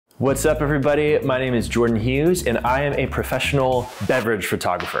What's up, everybody? My name is Jordan Hughes, and I am a professional beverage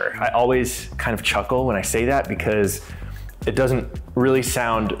photographer. I always kind of chuckle when I say that because it doesn't really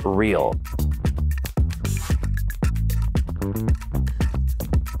sound real.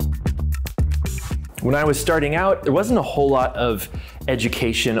 When I was starting out, there wasn't a whole lot of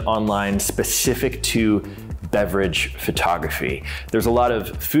education online specific to beverage photography. There's a lot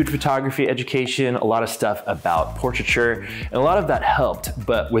of food photography education, a lot of stuff about portraiture, and a lot of that helped.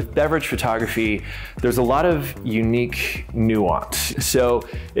 But with beverage photography, there's a lot of unique nuance. So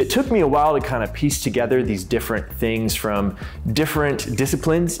it took me a while to kind of piece together these different things from different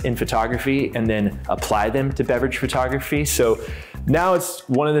disciplines in photography and then apply them to beverage photography. So now it's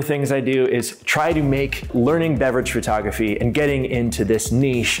one of the things I do is try to make learning beverage photography and getting into this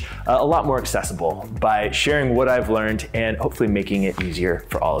niche a lot more accessible by sharing what I've learned and hopefully making it easier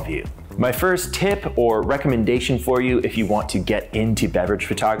for all of you. My first tip or recommendation for you if you want to get into beverage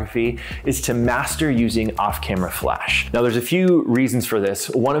photography is to master using off-camera flash. Now there's a few reasons for this.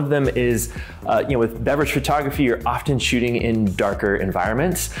 One of them is, with beverage photography, you're often shooting in darker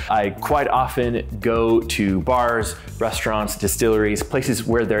environments. I quite often go to bars, restaurants, distilleries, places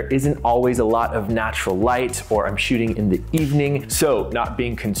where there isn't always a lot of natural light, or I'm shooting in the evening. So not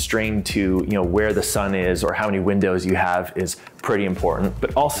being constrained to where the sun is or how many windows you have is pretty important.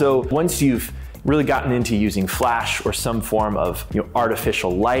 But also, once you've really gotten into using flash or some form of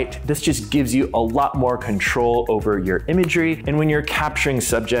artificial light, this just gives you a lot more control over your imagery. And when you're capturing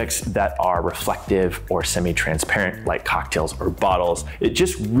subjects that are reflective or semi-transparent, like cocktails or bottles, it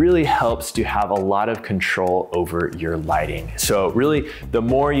just really helps to have a lot of control over your lighting. So really, the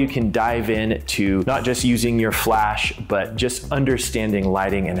more you can dive in to not just using your flash, but just understanding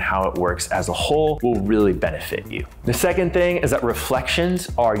lighting and how it works as a whole will really benefit you. The second thing is that reflections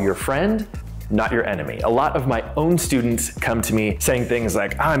are your friend, not your enemy. A lot of my own students come to me saying things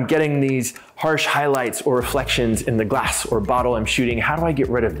like, I'm getting these harsh highlights or reflections in the glass or bottle I'm shooting. How do I get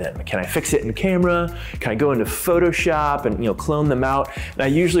rid of them? Can I fix it in camera? Can I go into Photoshop and clone them out? And I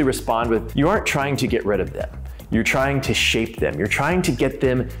usually respond with, you aren't trying to get rid of them. You're trying to shape them. You're trying to get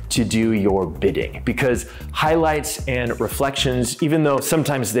them to do your bidding, because highlights and reflections, even though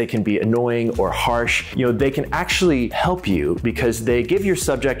sometimes they can be annoying or harsh, they can actually help you because they give your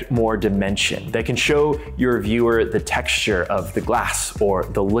subject more dimension. They can show your viewer the texture of the glass or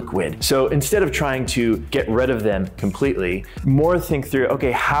the liquid. So instead of trying to get rid of them completely, more think through,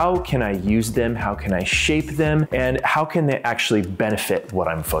 okay, how can I use them? How can I shape them? And how can they actually benefit what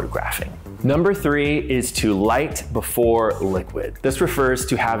I'm photographing? Number 3 is to light before liquid. This refers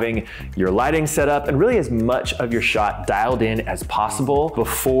to having your lighting set up and really as much of your shot dialed in as possible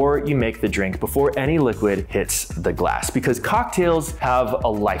before you make the drink, before any liquid hits the glass. Because cocktails have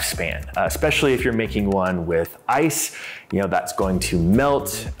a lifespan, especially if you're making one with ice, that's going to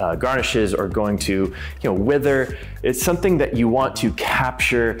melt, garnishes are going to wither. It's something that you want to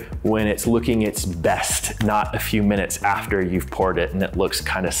capture when it's looking its best, not a few minutes after you've poured it and it looks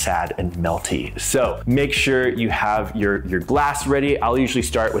kind of sad and melty. So make sure you have your glass ready. I'll usually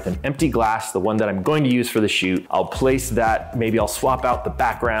start with an empty glass, the one that I'm going to use for the shoot. I'll place that, maybe I'll swap out the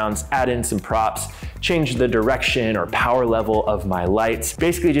backgrounds, add in some props, change the direction or power level of my lights.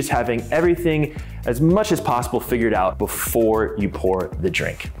 Basically just having everything as much as possible figured out before you pour the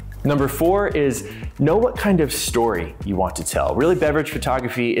drink. Number 4 is know what kind of story you want to tell. Really, beverage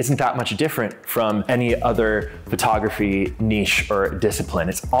photography isn't that much different from any other photography niche or discipline.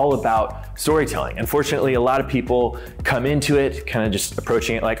 It's all about storytelling. Unfortunately, a lot of people come into it kind of just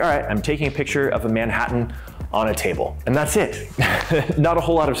approaching it like, all right, I'm taking a picture of a Manhattan on a table, and that's it. Not a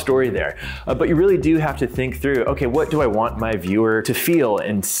whole lot of story there. But you really do have to think through, okay, what do I want my viewer to feel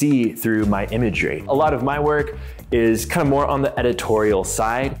and see through my imagery? A lot of my work is kind of more on the editorial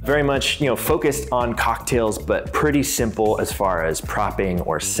side, very much focused on cocktails, but pretty simple as far as propping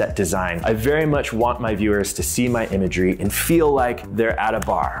or set design. I very much want my viewers to see my imagery and feel like they're at a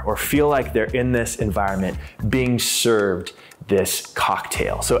bar or feel like they're in this environment being served this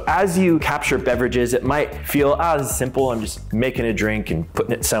cocktail. So as you capture beverages, it might feel, this is simple, I'm just making a drink and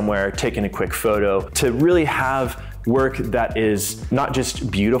putting it somewhere, taking a quick photo. To really have work that is not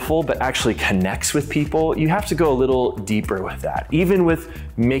just beautiful, but actually connects with people, you have to go a little deeper with that. Even with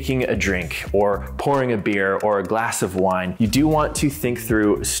making a drink or pouring a beer or a glass of wine, you do want to think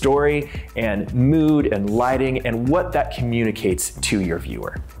through story and mood and lighting and what that communicates to your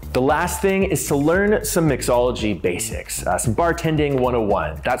viewer. The last thing is to learn some mixology basics, some bartending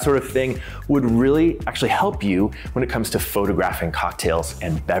 101. That sort of thing would really actually help you when it comes to photographing cocktails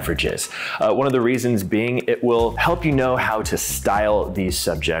and beverages. One of the reasons being it will help you know how to style these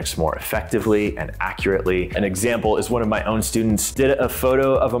subjects more effectively and accurately. An example is one of my own students did a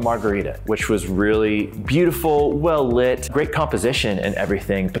photo of a margarita, which was really beautiful, well lit, great composition and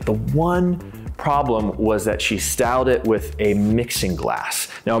everything, but the one problem was that she styled it with a mixing glass.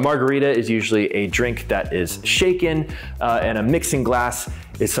 Now, a margarita is usually a drink that is shaken, and a mixing glass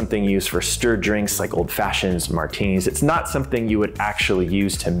is something used for stirred drinks like old fashions, martinis. It's not something you would actually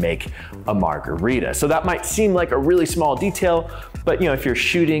use to make a margarita. So that might seem like a really small detail, but if you're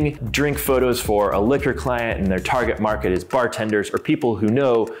shooting drink photos for a liquor client and their target market is bartenders or people who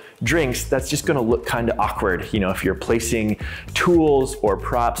know drinks, that's just gonna look kind of awkward, if you're placing tools or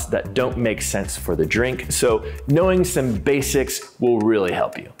props that don't make sense for the drink. So knowing some basics will really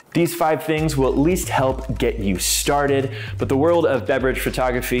help you. These 5 things will at least help get you started, but the world of beverage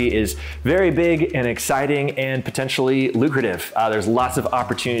photography is very big and exciting and potentially lucrative. There's lots of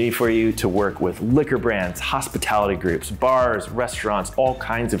opportunity for you to work with liquor brands, hospitality groups, bars, restaurants, all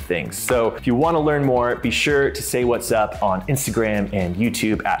kinds of things. So if you want to learn more, be sure to say what's up on Instagram and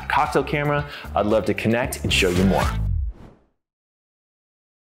YouTube at Cocktail Camera. I'd love to connect and show you more.